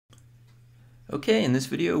Okay, in this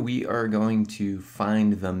video we are going to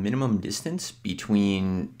find the minimum distance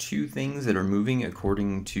between two things that are moving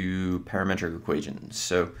according to parametric equations.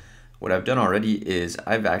 So what I've done already is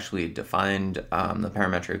I've actually defined the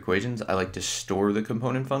parametric equations. I like to store the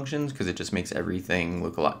component functions because it just makes everything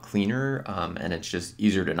look a lot cleaner and it's just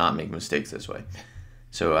easier to not make mistakes this way.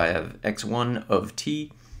 So I have x1 of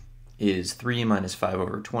t is 3 minus 5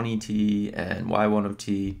 over 20t, and y1 of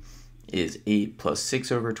t is 8 plus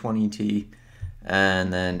 6 over 20t.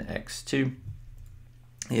 And then x2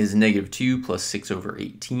 is negative 2 plus 6 over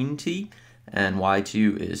 18t, and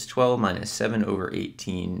y2 is 12 minus 7 over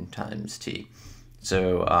 18 times t.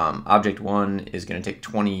 So object 1 is going to take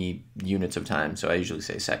 20 units of time, so I usually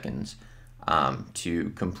say seconds, to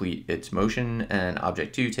complete its motion, and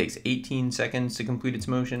object 2 takes 18 seconds to complete its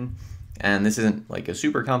motion. And this isn't like a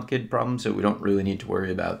super complicated problem, so we don't really need to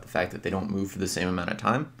worry about the fact that they don't move for the same amount of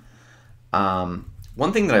time.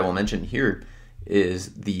 One thing that I will mention here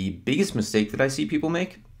is the biggest mistake that I see people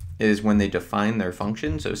make is when they define their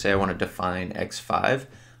function. So say I want to define x5,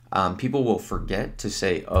 people will forget to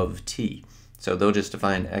say of t. So they'll just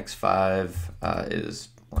define x5 is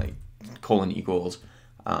like colon equals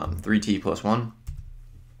 3t plus 1.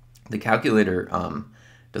 The calculator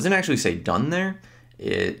doesn't actually say done there.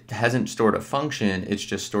 It hasn't stored a function, it's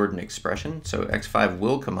just stored an expression. So x5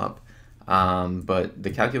 will come up, but the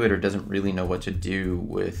calculator doesn't really know what to do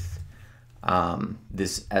with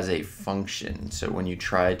this as a function. So when you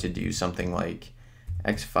try to do something like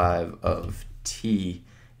x5 of t,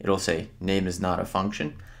 it'll say name is not a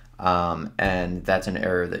function. And that's an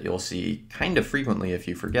error that you'll see kind of frequently if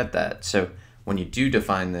you forget that. So when you do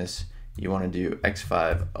define this, you want to do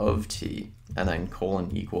x5 of t and then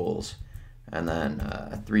colon equals and then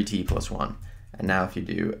 3t plus 1. And now if you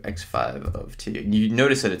do x5 of t, you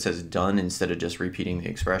notice that it says done instead of just repeating the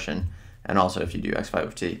expression. And also if you do x5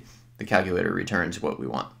 of t, the calculator returns what we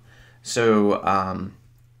want. So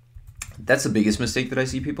that's the biggest mistake that I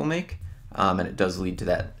see people make, and it does lead to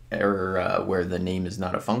that error where the name is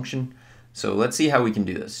not a function. So let's see how we can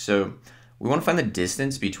do this. So we want to find the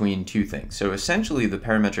distance between two things. So essentially the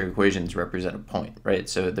parametric equations represent a point, right?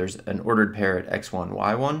 So there's an ordered pair at x1,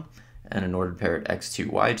 y1, and an ordered pair at x2,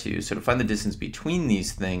 y2. So to find the distance between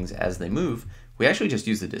these things as they move, we actually just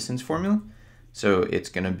use the distance formula. So it's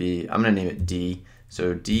going to be, I'm going to name it d.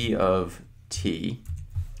 So d of t,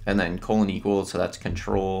 and then colon equals, so that's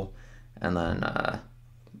control, and then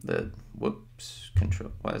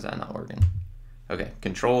control, why is that not working? Okay,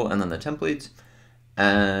 control, and then the templates,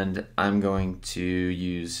 and I'm going to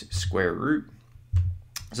use square root.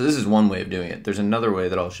 So this is one way of doing it. There's another way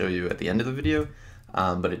that I'll show you at the end of the video,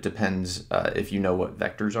 but it depends if you know what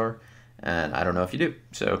vectors are, and I don't know if you do.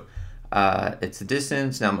 So it's the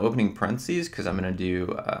distance. Now I'm opening parentheses because I'm going to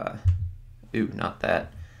do not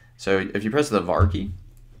that. So if you press the var key,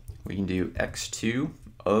 we can do x2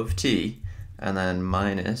 of t, and then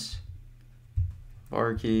minus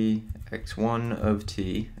var key x1 of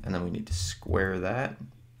t, and then we need to square that,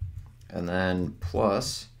 and then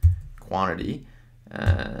plus quantity.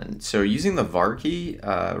 And so using the var key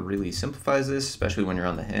really simplifies this, especially when you're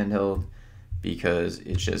on the handheld, because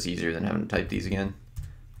it's just easier than having to type these again.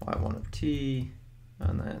 y1 of t,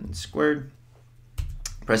 and then squared.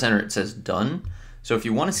 Press enter, it says done. So if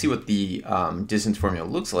you want to see what the distance formula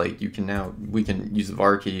looks like, we can use the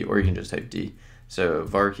var key, or you can just type d. So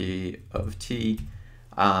var key of t,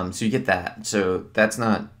 so you get that. So that's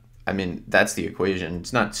not, I mean, that's the equation.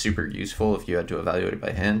 It's not super useful if you had to evaluate it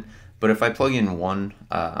by hand, but if I plug in 1,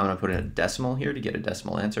 I'm going to put in a decimal here to get a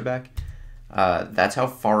decimal answer back. That's how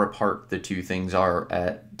far apart the two things are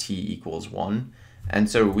at t equals 1. And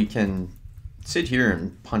so we can sit here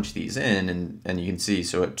and punch these in, and you can see,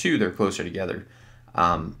 so at 2 they're closer together.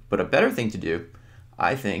 But a better thing to do,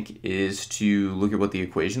 I think, is to look at what the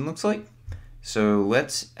equation looks like. So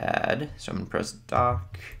let's add, so I'm going to press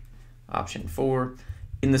doc, option 4.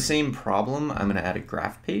 In the same problem, I'm going to add a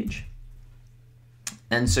graph page.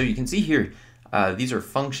 And so you can see here, these are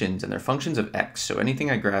functions, and they're functions of x. So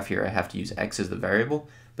anything I graph here, I have to use x as the variable,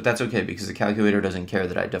 but that's okay because the calculator doesn't care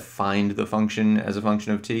that I defined the function as a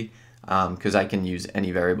function of t, because I can use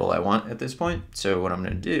any variable I want at this point. So what I'm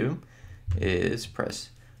going to do is press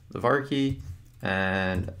the var key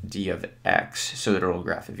and d of x so that it'll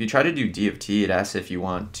graph. If you try to do d of t, it asks if you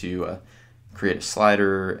want to create a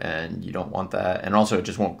slider, and you don't want that, and also it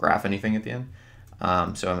just won't graph anything at the end.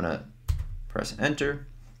 So I'm going to press enter,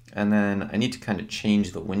 and then I need to kind of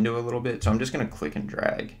change the window a little bit, so I'm just going to click and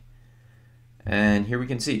drag, and here we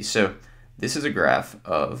can see. So this is a graph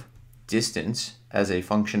of distance as a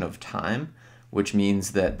function of time which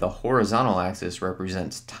means that the horizontal axis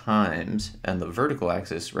represents times and the vertical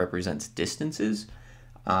axis represents distances.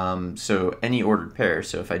 So any ordered pair,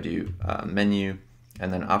 so if I do menu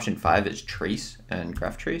and then option 5 is trace and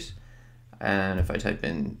graph trace, and if I type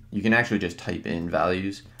in, you can actually just type in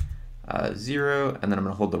values, 0, and then I'm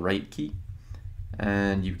going to hold the right key,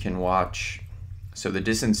 and you can watch, so the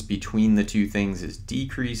distance between the two things is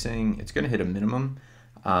decreasing. It's going to hit a minimum,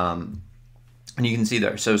 and you can see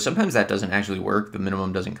there. So sometimes that doesn't actually work. The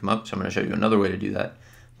minimum doesn't come up, so I'm going to show you another way to do that,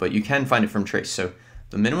 but you can find it from trace. So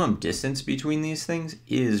the minimum distance between these things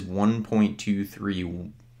is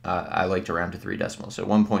 1.23, I like to round to 3 decimals, so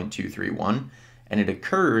 1.231, and it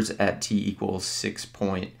occurs at t equals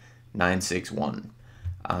 6.961,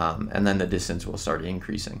 and then the distance will start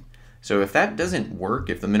increasing. So if that doesn't work,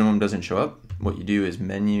 if the minimum doesn't show up, what you do is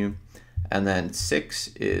menu, and then 6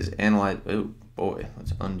 is analyze. Oh boy,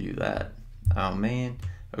 let's undo that. Oh man.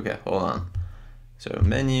 Okay, hold on. So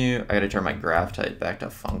menu, I gotta turn my graph type back to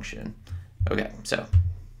function. Okay, so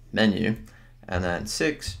menu, and then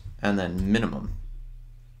 6, and then minimum.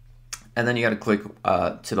 And then you gotta click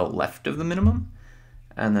to the left of the minimum,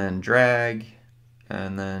 and then drag,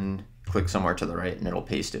 and then click somewhere to the right, and it'll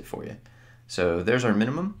paste it for you. So there's our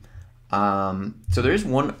minimum. So there is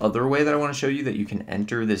one other way that I want to show you that you can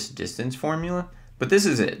enter this distance formula, but this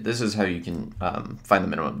is it. This is how you can find the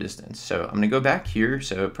minimum distance. So I'm going to go back here.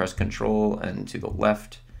 So press Control and to the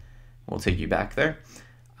left will take you back there.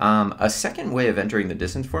 A second way of entering the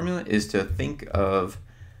distance formula is to think of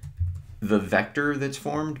the vector that's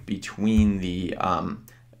formed between the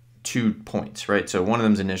 2 points, right? So one of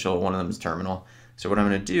them is initial, one of them is terminal. So what I'm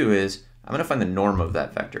going to do is I'm going to find the norm of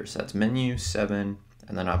that vector. So that's menu 7,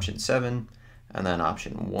 and then option 7, and then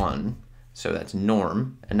option 1. So that's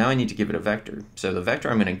norm, and now I need to give it a vector. So the vector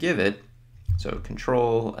I'm going to give it, so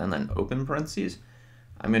control and then open parentheses,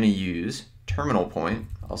 I'm going to use terminal point,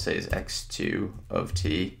 I'll say is x2 of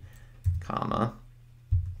t, comma,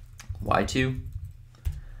 y2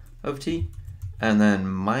 of t, and then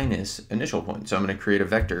minus initial point. So I'm going to create a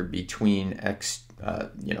vector between x,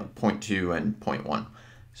 0.2 and 0.1.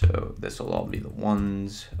 So this will all be the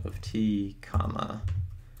 1s of t, comma,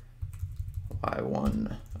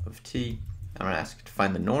 y1 of t. I'm going to ask to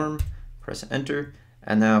find the norm, press enter,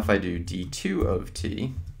 and now if I do d2 of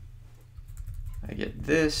t, I get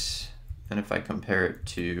this, and if I compare it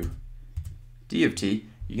to d of t,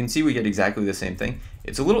 you can see we get exactly the same thing.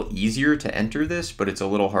 It's a little easier to enter this, but it's a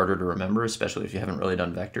little harder to remember, especially if you haven't really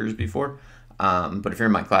done vectors before. But if you're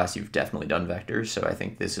in my class, you've definitely done vectors, so I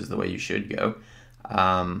think this is the way you should go.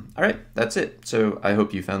 All right, that's it. So I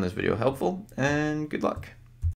hope you found this video helpful, and good luck.